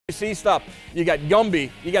stop. You got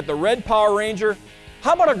Gumby, you got the Red Power Ranger.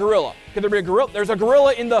 How about a gorilla? Could there be a gorilla? There's a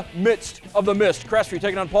gorilla in the midst of the mist. Crestview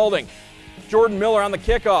taking on Paulding. Jordan Miller on the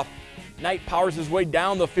kickoff. Knight powers his way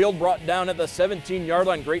down the field, brought down at the 17-yard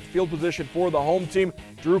line. Great field position for the home team.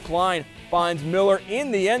 Drew Klein finds Miller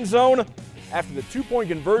in the end zone. After the two-point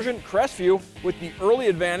conversion, Crestview with the early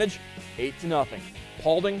advantage, 8-0.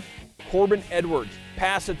 Paulding, Corbin Edwards,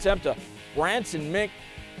 pass attempt to Branson Mink.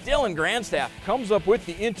 Dylan Grandstaff comes up with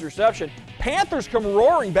the interception. Panthers come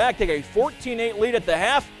roaring back, take a 14-8 lead at the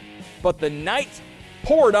half, but the Knights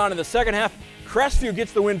poured on in the second half. Crestview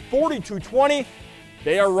gets the win 42-20.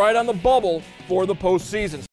 They are right on the bubble for the postseason.